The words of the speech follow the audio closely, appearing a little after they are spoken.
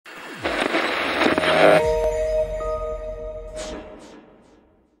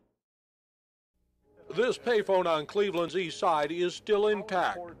This payphone on Cleveland's east side is still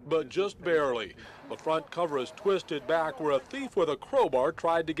intact, but just barely. The front cover is twisted back where a thief with a crowbar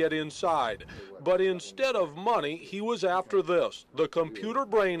tried to get inside. But instead of money, he was after this, the computer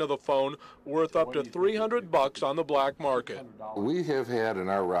brain of the phone, worth up to $300 on the black market. We have had in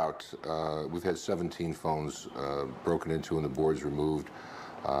our route, we've had 17 phones broken into and the boards removed.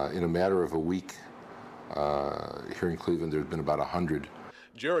 In a matter of a week, here in Cleveland, there's been about 100.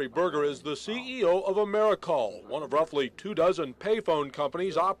 Jerry Berger is the CEO of Americall, one of roughly 24 payphone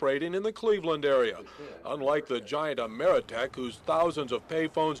companies operating in the Cleveland area. Unlike the giant Ameritech, whose thousands of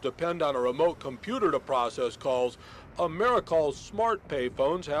payphones depend on a remote computer to process calls, Americall's smart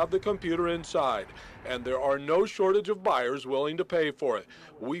payphones have the computer inside, and there are no shortage of buyers willing to pay for it.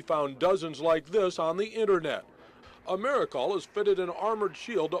 We found dozens like this on the internet. Americall has fitted an armored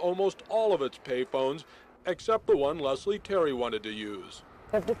shield to almost all of its payphones, except the one Leslie Terry wanted to use.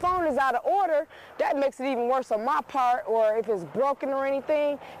 If the phone is out of order, that makes it even worse on my part, or if it's broken or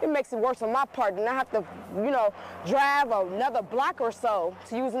anything, it makes it worse on my part. Then I have to, drive another block or so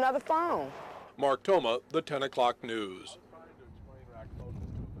to use another phone. Mark Toma, the 10 o'clock news.